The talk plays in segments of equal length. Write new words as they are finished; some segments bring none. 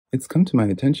It's come to my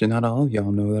attention not all of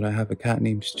y'all know that I have a cat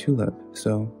named Tulip,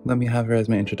 so let me have her as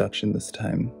my introduction this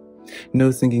time. No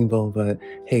singing bowl, but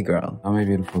hey girl. Oh my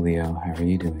beautiful Leo, how are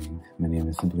you doing? My name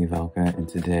is SimplyVelca, and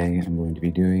today I'm going to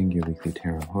be doing your weekly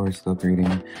tarot horoscope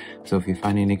reading. So if you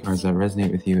find any cards that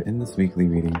resonate with you in this weekly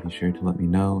reading, be sure to let me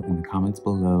know in the comments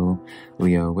below,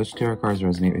 Leo, which tarot cards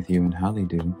resonate with you and how they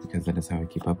do, because that is how I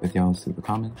keep up with y'all through the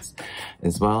comments.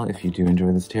 As well, if you do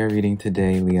enjoy this tarot reading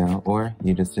today, Leo, or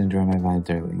you just enjoy my vibes,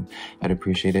 darling, I'd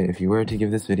appreciate it if you were to give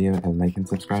this video a like and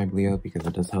subscribe, Leo, because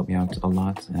it does help me out a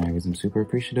lot, and I always am super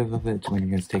appreciative of it when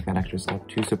you guys take that extra step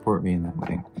to support me in that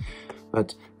way.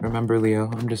 But remember,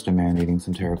 Leo, I'm just a man reading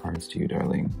some tarot cards to you,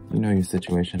 darling. You know your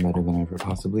situation better than I ever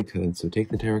possibly could, so take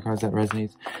the tarot cards that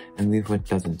resonate and leave what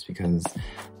doesn't, because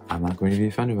I'm not going to be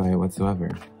offended by it whatsoever.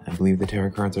 I believe the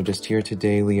tarot cards are just here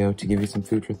today, Leo, to give you some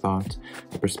food for thought,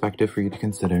 a perspective for you to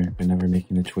consider, but never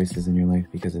making the choices in your life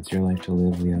because it's your life to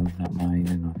live, Leo, not mine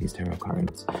and not these tarot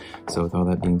cards. So with all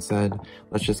that being said,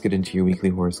 let's just get into your weekly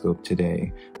horoscope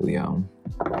today, Leo.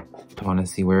 I want to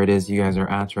see where it is you guys are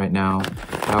at right now,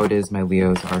 how it is my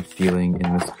Leos are feeling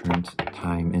in this current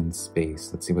time and space.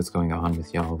 Let's see what's going on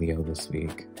with y'all, Leo, this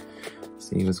week.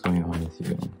 See what's going on with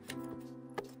you.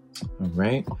 All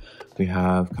right, we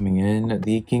have coming in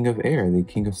the King of Air, the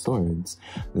King of Swords.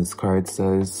 This card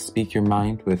says, speak your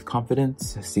mind with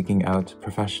confidence, seeking out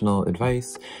professional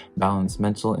advice, balance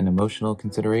mental and emotional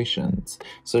considerations.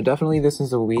 So definitely this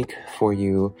is a week for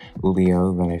you,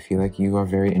 Leo, that I feel like you are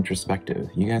very introspective.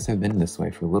 You guys have been this way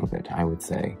for a little bit, I would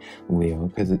say, Leo,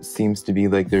 because it seems to be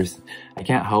like I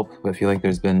can't help but feel like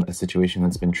there's been a situation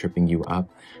that's been tripping you up,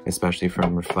 especially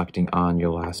from reflecting on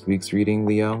your last week's reading,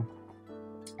 Leo.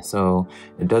 So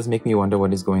it does make me wonder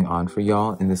what is going on for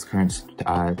y'all in this current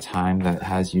time that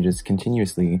has you just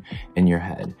continuously in your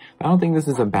head. I don't think this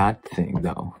is a bad thing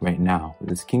though, right now.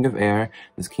 This King of Air,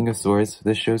 this King of Swords,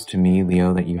 this shows to me,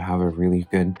 Leo, that you have a really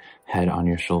good head on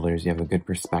your shoulders. You have a good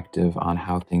perspective on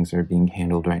how things are being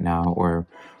handled right now, or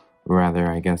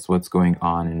rather, I guess, what's going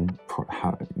on and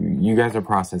how you guys are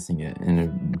processing it in a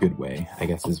good way, I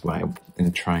guess is what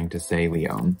I'm trying to say,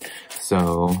 Leo.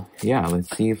 So yeah,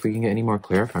 let's see if we can get any more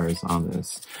clarifiers on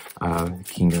this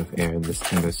King of Air, this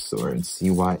King of Swords. See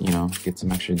what, get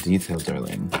some extra details,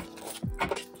 darling.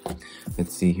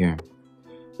 Let's see here.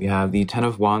 We have the Ten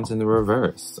of Wands in the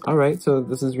reverse. All right, so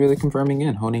this is really confirming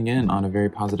honing in on a very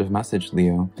positive message,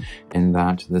 Leo, in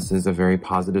that this is a very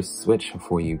positive switch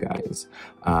for you guys.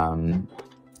 I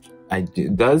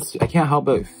can't help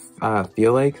but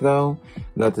feel like, though,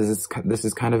 that this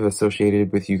is kind of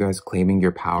associated with you guys claiming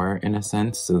your power in a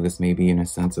sense. So this may be in a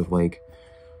sense of like,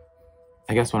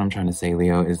 I guess what I'm trying to say,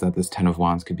 Leo, is that this Ten of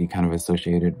Wands could be kind of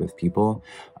associated with people,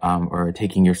 or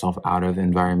taking yourself out of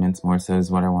environments, more so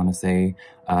is what I want to say,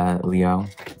 Leo.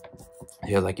 I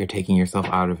feel like you're taking yourself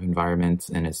out of environments,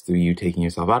 and it's through you taking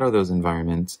yourself out of those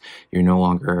environments, you're no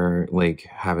longer like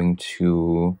having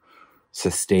to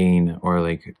sustain or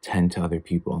like tend to other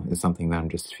people is something that I'm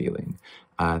just feeling.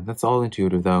 That's all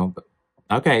intuitive though.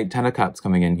 Okay, Ten of Cups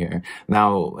coming in here.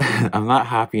 Now, I'm not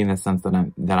happy in the sense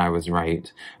that I was right,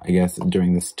 I guess,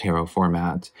 during this tarot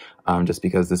format, just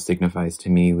because this signifies to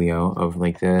me, Leo, of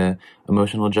like the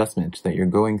emotional adjustment that you're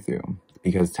going through.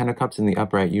 Because Ten of Cups in the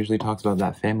upright usually talks about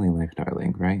that family life,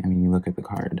 darling, right? I mean, you look at the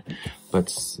card.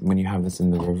 But when you have this in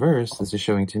the reverse, this is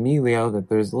showing to me, Leo, that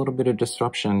there's a little bit of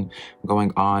disruption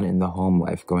going on in the home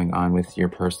life, going on with your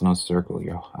personal circle.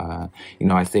 Your,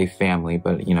 I say family,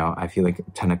 but, I feel like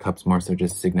Ten of Cups more so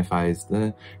just signifies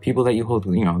the people that you hold,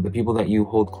 the people that you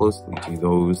hold closely to,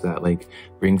 those that like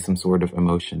bring some sort of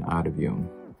emotion out of you.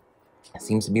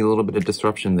 Seems to be a little bit of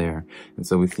disruption there. And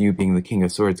so with you being the King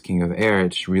of Swords, King of Air,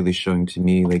 it's really showing to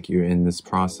me like you're in this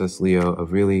process, Leo,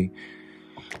 of really,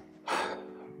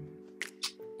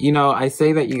 I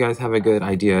say that you guys have a good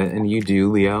idea, and you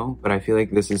do, Leo, but I feel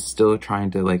like this is still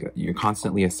trying to, like, you're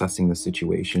constantly assessing the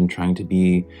situation, trying to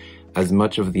be as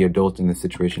much of the adult in the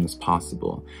situation as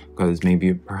possible, because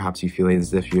maybe perhaps you feel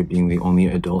as if you're being the only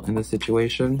adult in the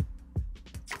situation.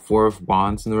 Four of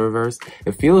Wands in the reverse.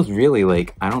 It feels really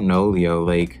like, I don't know, Leo,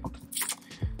 like,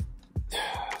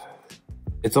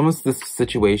 it's almost this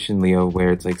situation, Leo,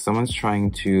 where it's like someone's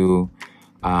trying to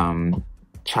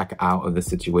check out of the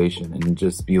situation and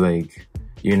just be like,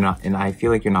 you're not, and I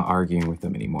feel like you're not arguing with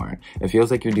them anymore. It feels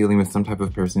like you're dealing with some type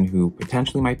of person who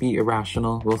potentially might be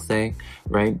irrational, we'll say,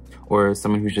 right? Or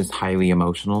someone who's just highly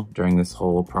emotional during this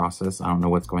whole process. I don't know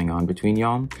what's going on between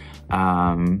y'all.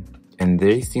 and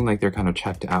they seem like they're kind of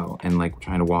checked out and like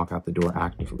trying to walk out the door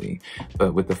actively.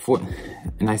 But with the four,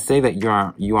 and I say that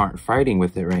you aren't fighting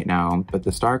with it right now, but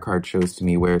the star card shows to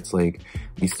me where it's like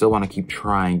you still want to keep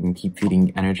trying and keep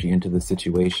feeding energy into the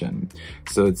situation.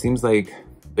 So it seems like,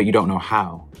 but you don't know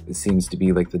how. It seems to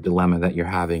be like the dilemma that you're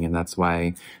having, and that's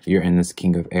why you're in this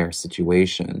King of Air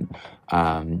situation.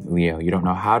 Leo, you don't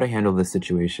know how to handle this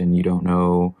situation. You don't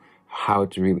know how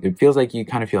to really, it feels like you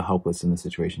kind of feel helpless in the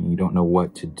situation. You don't know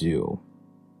what to do,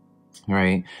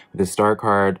 right? The star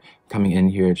card coming in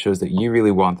here, it shows that you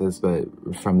really want this, but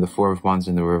from the Four of Wands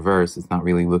in the reverse, it's not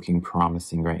really looking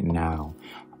promising right now.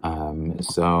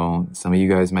 So some of you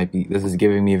guys might be, this is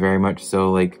giving me very much so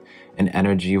like an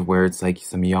energy of where it's like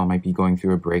some of y'all might be going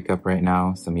through a breakup right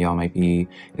now. Some of y'all might be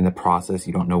in the process.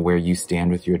 You don't know where you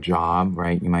stand with your job,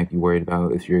 right? You might be worried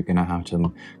about if you're gonna have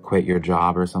to quit your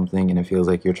job or something, and it feels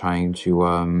like you're trying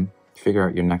to figure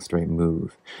out your next right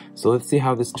move. So let's see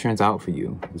how this turns out for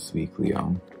you this week,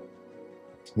 Leo.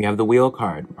 We have the Wheel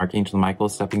card, Archangel Michael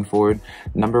stepping forward.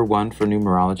 Number 1 for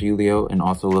numerology, Leo, and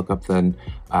also look up the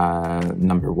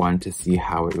number 1 to see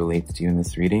how it relates to you in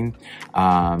this reading.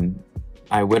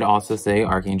 I would also say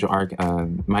Archangel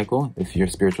Michael, if your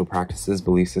spiritual practices,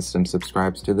 belief system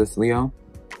subscribes to this, Leo,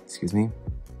 excuse me,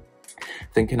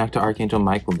 then connect to Archangel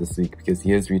Michael this week because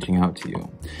he is reaching out to you.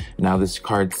 Now this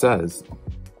card says,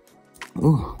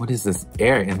 ooh, what is this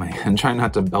air in my hand? I'm trying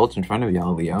not to belch in front of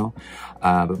y'all, Leo,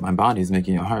 but my body's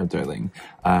making it hard, darling.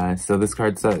 So this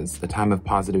card says, a time of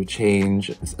positive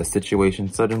change, a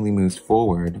situation suddenly moves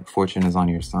forward, fortune is on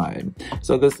your side.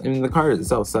 So this, I mean, the card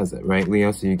itself says it, right,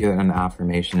 Leo? So you get an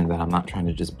affirmation that I'm not trying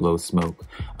to just blow smoke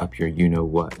up your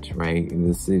you-know-what, right?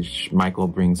 This is, Michael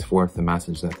brings forth the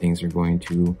message that things are going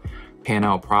to pan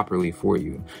out properly for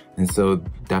you. And so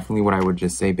definitely what I would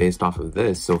just say based off of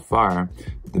this so far,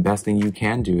 the best thing you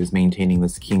can do is maintaining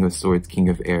this King of Swords, King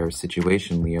of Air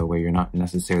situation, Leo, where you're not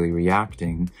necessarily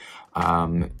reacting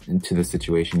to the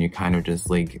situation. You're kind of just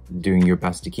like doing your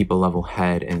best to keep a level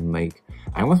head and like,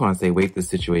 I almost want to say wait the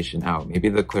situation out. Maybe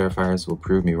the clarifiers will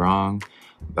prove me wrong,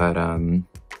 but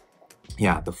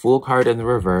yeah, the Fool card in the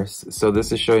reverse. So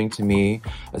this is showing to me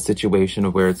a situation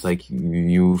of where it's like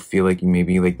you feel like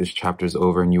maybe like this chapter's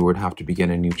over and you would have to begin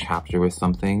a new chapter with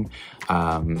something.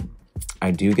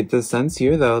 I do get the sense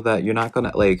here though that you're not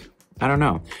gonna like, I don't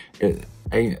know.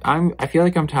 I feel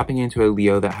like I'm tapping into a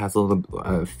Leo that has a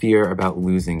little fear about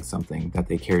losing something that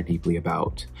they care deeply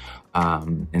about.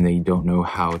 And they don't know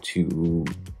how to,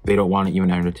 they don't want to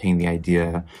even entertain the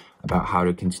idea about how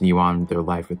to continue on with their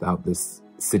life without this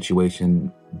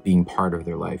situation being part of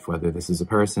their life, whether this is a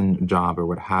person, job, or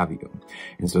what have you.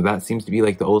 And so that seems to be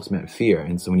like the ultimate fear.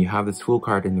 And so when you have this Fool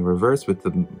card in the reverse with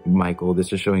the Michael,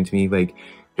 this is showing to me like,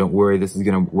 don't worry, this is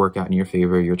going to work out in your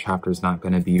favor. Your chapter is not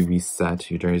going to be reset.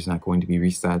 Your journey is not going to be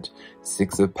reset.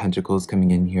 6 of Pentacles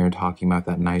coming in here, talking about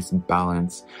that nice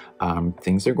balance.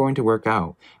 Things are going to work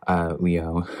out,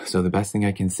 Leo. So the best thing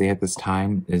I can say at this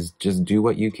time is just do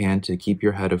what you can to keep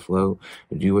your head afloat.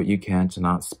 Do what you can to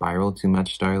not spiral too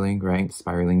much, darling, right?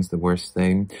 Spiraling's the worst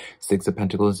thing. 6 of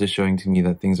Pentacles is showing to me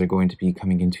that things are going to be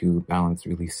coming into balance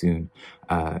really soon,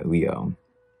 Leo.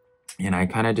 And I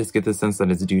kind of just get the sense that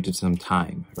it's due to some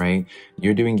time, right?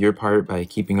 You're doing your part by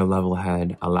keeping a level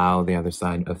head, allow the other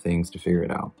side of things to figure it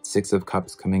out. 6 of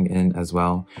Cups coming in as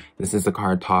well. This is a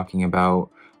card talking about,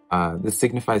 this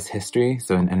signifies history,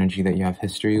 so an energy that you have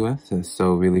history with.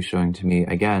 So really showing to me,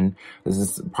 again, this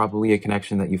is probably a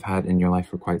connection that you've had in your life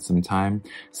for quite some time.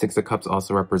 6 of Cups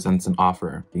also represents an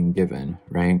offer being given,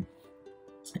 right?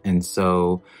 And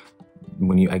so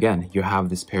when you, again, you have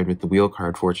this paired with the Wheel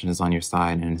card, fortune is on your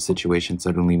side and a situation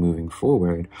suddenly moving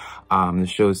forward, this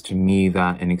shows to me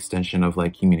that an extension of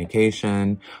like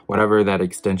communication, whatever that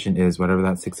extension is, whatever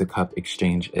that 6 of Cup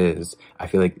exchange is, I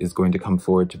feel like is going to come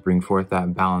forward to bring forth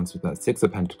that balance with that 6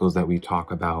 of Pentacles that we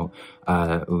talk about,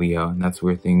 Leo. And that's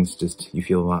where things just, you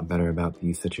feel a lot better about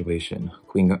the situation.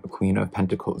 Queen of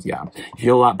Pentacles, yeah. You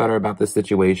feel a lot better about the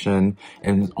situation,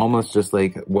 and almost just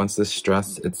like once the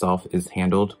stress itself is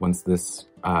handled, once this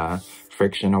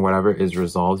friction or whatever is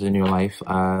resolved in your life,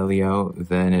 Leo,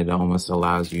 then it almost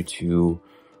allows you to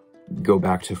go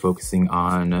back to focusing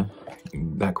on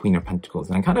that Queen of Pentacles.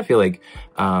 And I kind of feel like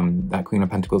that Queen of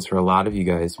Pentacles for a lot of you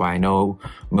guys, why I know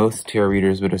most tarot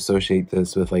readers would associate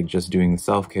this with like just doing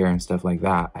self-care and stuff like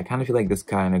that. I kind of feel like this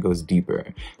kind of goes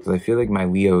deeper, because I feel like my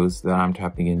Leos that I'm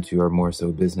tapping into are more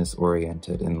so business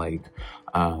oriented and like,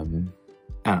 I don't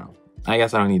know. I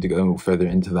guess I don't need to go further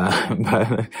into that,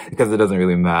 but because it doesn't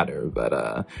really matter.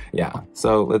 But yeah,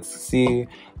 so let's see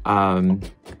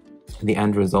the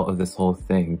end result of this whole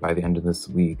thing by the end of this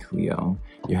week, Leo,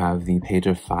 you have the Page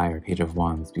of Fire, Page of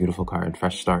Wands, beautiful card,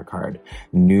 fresh start card,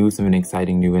 news of an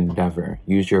exciting new endeavor,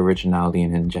 use your originality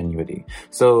and ingenuity.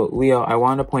 So Leo, I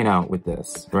want to point out with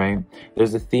this, right?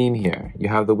 There's a theme here. You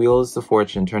have the wheels of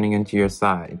fortune turning into your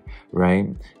side, right?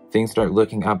 Things start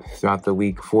looking up throughout the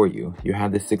week for you. You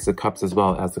had the Six of Cups as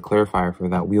well as the clarifier for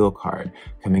that wheel card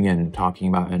coming in, talking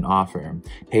about an offer.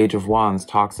 Page of Wands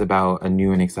talks about a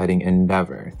new and exciting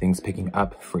endeavor, things picking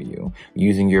up for you,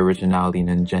 using your originality and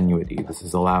ingenuity. This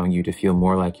is allowing you to feel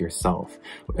more like yourself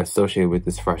associated with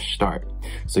this fresh start.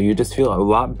 So you just feel a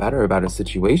lot better about a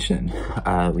situation,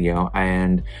 Leo,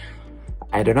 and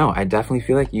I don't know, I definitely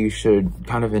feel like you should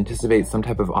kind of anticipate some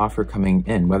type of offer coming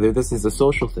in, whether this is a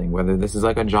social thing, whether this is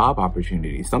like a job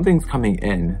opportunity, something's coming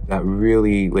in that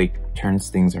really like turns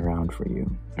things around for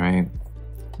you, right?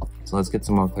 So let's get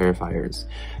some more clarifiers.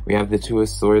 We have the Two of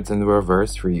Swords in the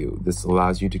reverse for you. This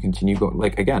allows you to continue going,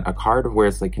 like again, a card where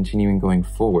it's like continuing going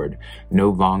forward, no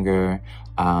longer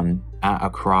at a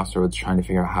crossroads trying to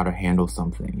figure out how to handle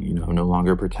something, you know, no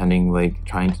longer pretending like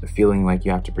feeling like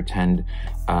you have to pretend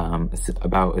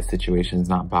about a situation's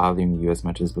not bothering you as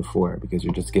much as before, because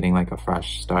you're just getting like a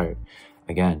fresh start.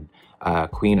 Again,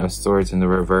 Queen of Swords in the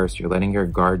reverse, you're letting your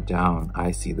guard down.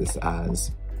 I see this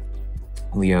as,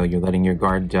 Leo, you're letting your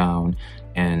guard down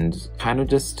and kind of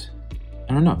just,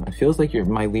 I don't know, it feels like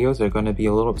my Leos are going to be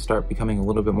start becoming a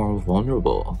little bit more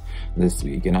vulnerable this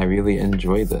week, and I really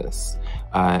enjoy this.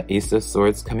 Ace of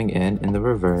Swords coming in the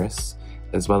reverse,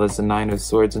 as well as the Nine of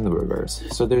Swords in the reverse.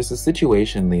 So there's a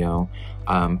situation, Leo,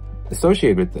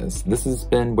 associated with this. This has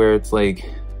been where it's like,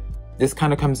 this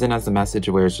kind of comes in as a message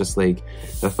where it's just like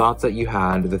the thoughts that you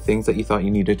had, the things that you thought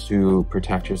you needed to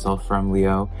protect yourself from,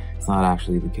 Leo, it's not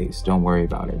actually the case. Don't worry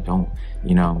about it. Don't,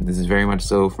 you know, this is very much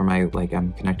so for my, like,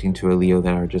 I'm connecting to a Leo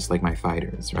that are just like my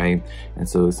fighters, right? And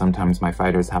so sometimes my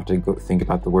fighters have to go think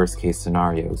about the worst case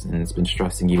scenarios, and it's been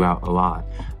stressing you out a lot.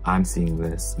 I'm seeing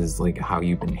this is like how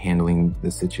you've been handling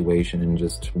the situation and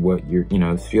just what you're, you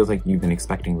know, it feels like you've been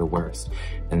expecting the worst.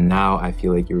 And now I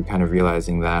feel like you're kind of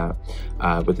realizing that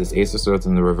with this Ace of Swords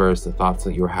in the reverse, the thoughts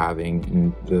that you're having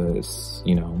and the,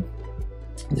 you know,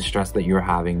 the stress that you're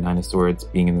having, Nine of Swords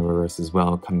being in the reverse as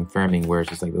well, confirming where it's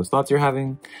just like those thoughts you're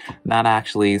having, not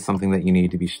actually something that you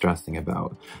need to be stressing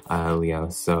about, Leo.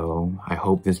 So I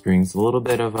hope this brings a little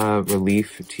bit of a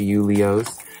relief to you,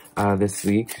 Leos, this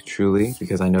week, truly,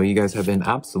 because I know you guys have been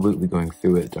absolutely going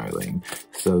through it, darling.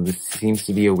 So this seems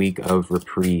to be a week of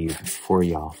reprieve for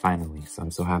y'all, finally. So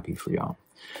I'm so happy for y'all.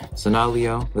 So now,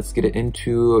 Leo, let's get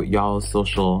into y'all's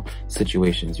social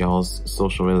situations, y'all's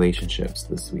social relationships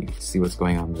this week. See what's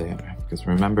going on there. Because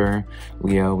remember,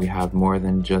 Leo, we have more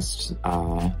than just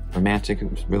romantic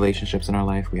relationships in our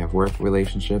life. We have work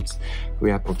relationships. We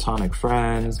have platonic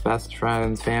friends, best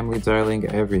friends, family, darling,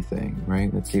 everything,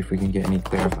 right? Let's see if we can get any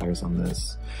clarifiers on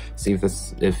this. See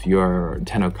if your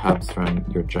Ten of Cups from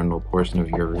your general portion of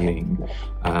your reading,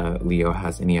 Leo,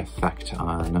 has any effect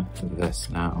on this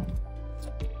now.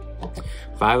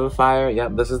 Five of Fire,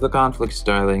 yep, this is the conflict,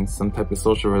 darling. Some type of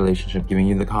social relationship giving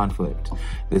you the conflict.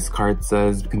 This card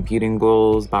says competing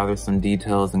goals, bothersome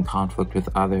details, and conflict with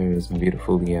others, my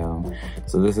beautiful Leo.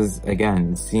 So this is,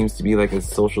 again, seems to be like a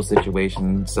social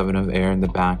situation. Seven of Air in the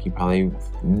back. You probably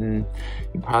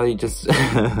just,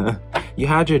 you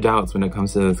had your doubts when it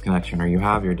comes to this connection, or you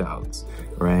have your doubts,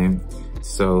 right?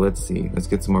 So let's see, let's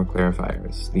get some more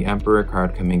clarifiers. The Emperor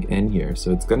card coming in here.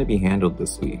 So it's going to be handled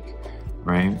this week,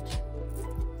 right?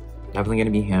 Definitely going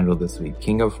to be handled this week.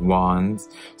 King of Wands,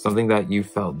 something that you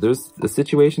felt. There's a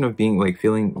situation of being like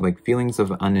feelings of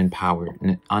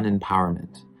unempowerment.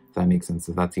 If that makes sense,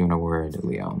 if that's even a word,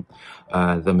 Leo.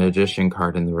 The Magician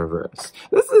card in the reverse.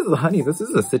 This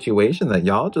is a situation that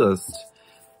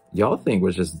y'all think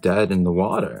was just dead in the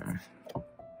water.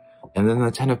 And then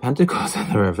the Ten of Pentacles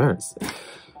in the reverse.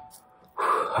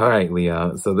 All right,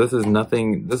 Leo. So this is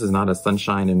not a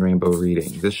sunshine and rainbow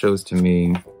reading. This shows to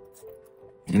me,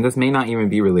 and this may not even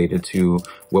be related to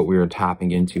what we're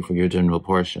tapping into for your general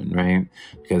portion, right?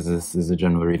 Because this is a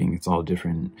general reading. It's all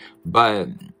different. But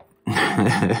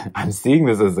I'm seeing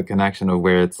this as a connection of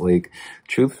where it's like,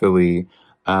 truthfully,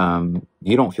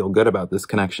 you don't feel good about this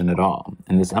connection at all.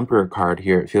 And this Emperor card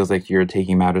here, it feels like you're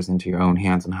taking matters into your own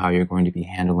hands on how you're going to be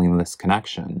handling this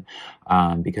connection.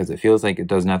 Because it feels like it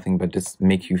does nothing but just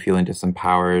make you feeling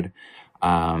disempowered,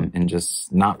 and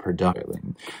just not productive.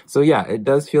 So yeah, it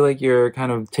does feel like you're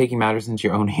kind of taking matters into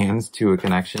your own hands to a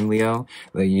connection, Leo,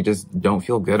 that you just don't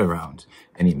feel good around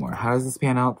anymore. How does this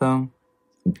pan out though?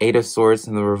 Eight of Swords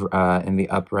in the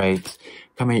upright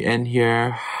coming in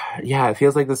here. Yeah, it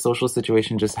feels like the social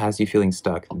situation just has you feeling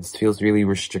stuck. This feels really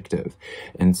restrictive.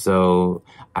 And so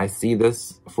I see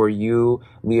this for you,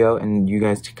 Leo, and you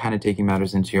guys kind of taking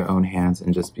matters into your own hands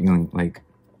and just being like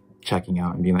checking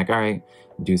out and being like, all right,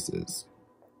 deuces.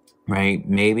 Right?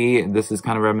 Maybe this is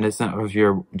kind of reminiscent of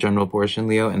your general portion,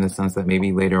 Leo, in the sense that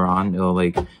maybe later on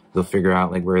they'll figure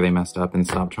out like where they messed up and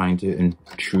stop trying to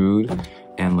intrude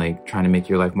and like trying to make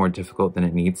your life more difficult than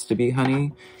it needs to be,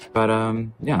 honey. But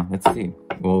yeah, let's see.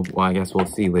 Well, I guess we'll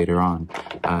see later on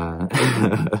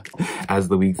as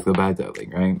the weeks go by,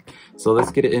 darling, right? So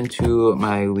let's get into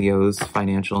my Leo's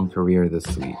financial and career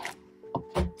this week.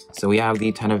 So we have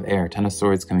the Ten of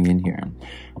Swords coming in here.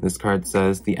 This card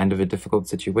says the end of a difficult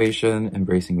situation,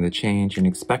 embracing the change, and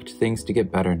expect things to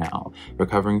get better now,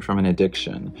 recovering from an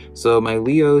addiction. So my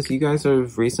Leos, you guys are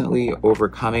recently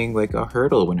overcoming like a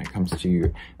hurdle when it comes to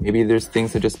you. Maybe there's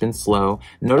things that have just been slow.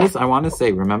 Notice, I want to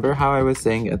say, remember how I was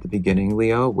saying at the beginning,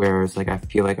 Leo, where it's like I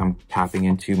feel like I'm tapping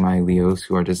into my Leos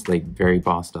who are just like very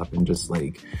bossed up and just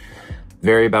like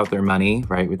very about their money,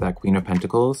 right, with that Queen of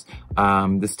Pentacles.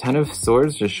 This Ten of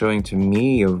Swords is showing to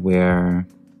me of where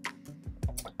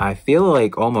I feel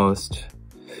like almost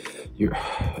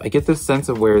I get this sense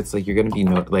of where it's like you're gonna be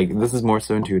like, this is more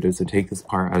so intuitive, so take this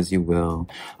part as you will,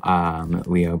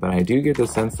 Leo, but I do get the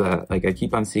sense that like I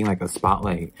keep on seeing like a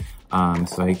spotlight,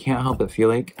 so I can't help but feel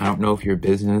like, I don't know if your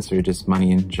business or just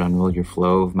money in general, your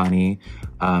flow of money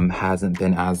hasn't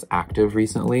been as active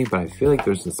recently, but I feel like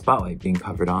there's a spotlight being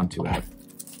covered onto it.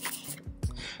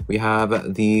 We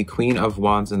have the Queen of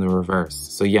Wands in the reverse.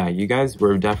 So yeah, you guys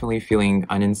were definitely feeling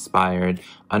uninspired,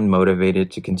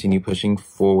 unmotivated to continue pushing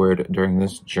forward during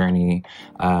this journey,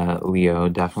 Leo.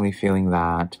 Definitely feeling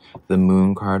that. The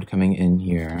Moon card coming in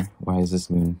here. Why is this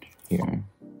Moon here?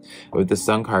 With the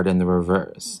Sun card in the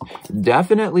reverse.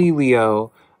 Definitely,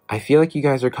 Leo, I feel like you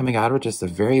guys are coming out of just a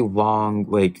very long,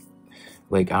 like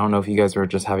I don't know if you guys are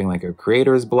just having like a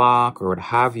creator's block or what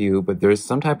have you, but there's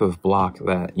some type of block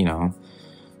that, you know,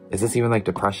 is this even like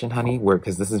depression, honey?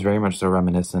 Because this is very much so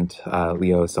reminiscent,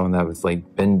 Leo, someone that was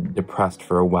like been depressed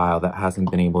for a while that hasn't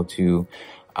been able to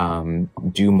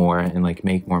do more and like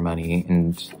make more money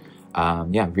and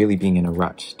yeah, really being in a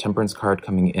rut. Temperance card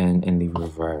coming in the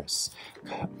reverse.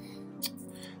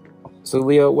 So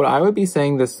Leo, what I would be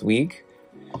saying this week,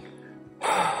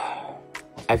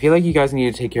 I feel like you guys need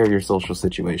to take care of your social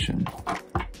situation.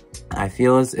 I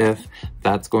feel as if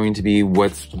that's going to be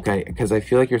what's okay, because I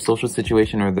feel like your social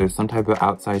situation or there's some type of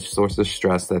outside source of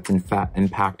stress that's in fact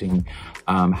impacting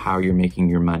how you're making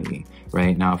your money,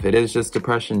 right? Now, if it is just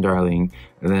depression, darling,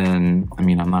 then, I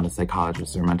mean, I'm not a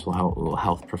psychologist or mental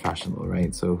health professional,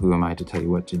 right? So who am I to tell you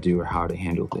what to do or how to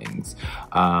handle things,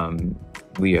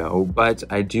 Leo? But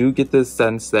I do get this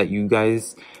sense that you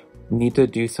guys need to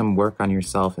do some work on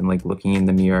yourself and like looking in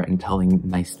the mirror and telling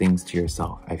nice things to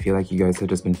yourself. I feel like you guys have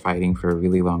just been fighting for a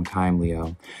really long time,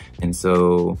 Leo. And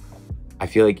so I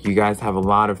feel like you guys have a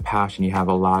lot of passion. You have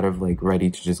a lot of like ready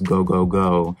to just go, go,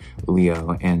 go,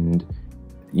 Leo. And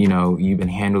you know, you've been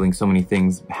handling so many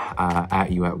things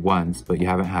at you at once, but you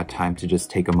haven't had time to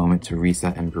just take a moment to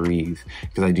reset and breathe.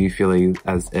 Because I do feel like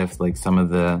as if like some of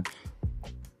the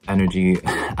energy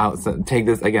outside, take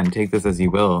this as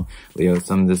you will, Leo,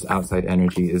 some of this outside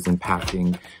energy is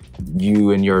impacting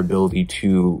you and your ability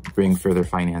to bring further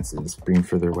finances, bring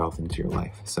further wealth into your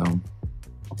life. So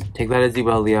take that as you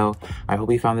will, Leo. I hope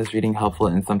you found this reading helpful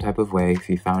in some type of way. If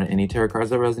you found any tarot cards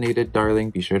that resonated, darling,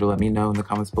 be sure to let me know in the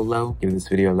comments below. Give this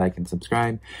video a like and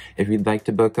subscribe. If you'd like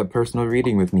to book a personal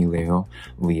reading with me, Leo,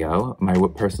 my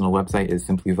personal website is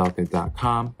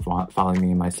SimplyVelca.com. Follow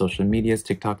me in my social medias,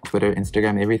 TikTok, Twitter,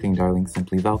 Instagram, everything, darling,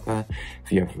 SimplyVelca.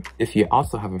 If you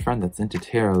also have a friend that's into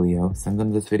tarot, Leo, send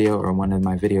them this video or one of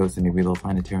my videos and maybe they'll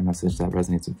find a tarot message that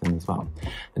resonates with them as well.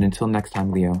 And until next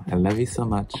time, Leo, I love you so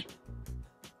much.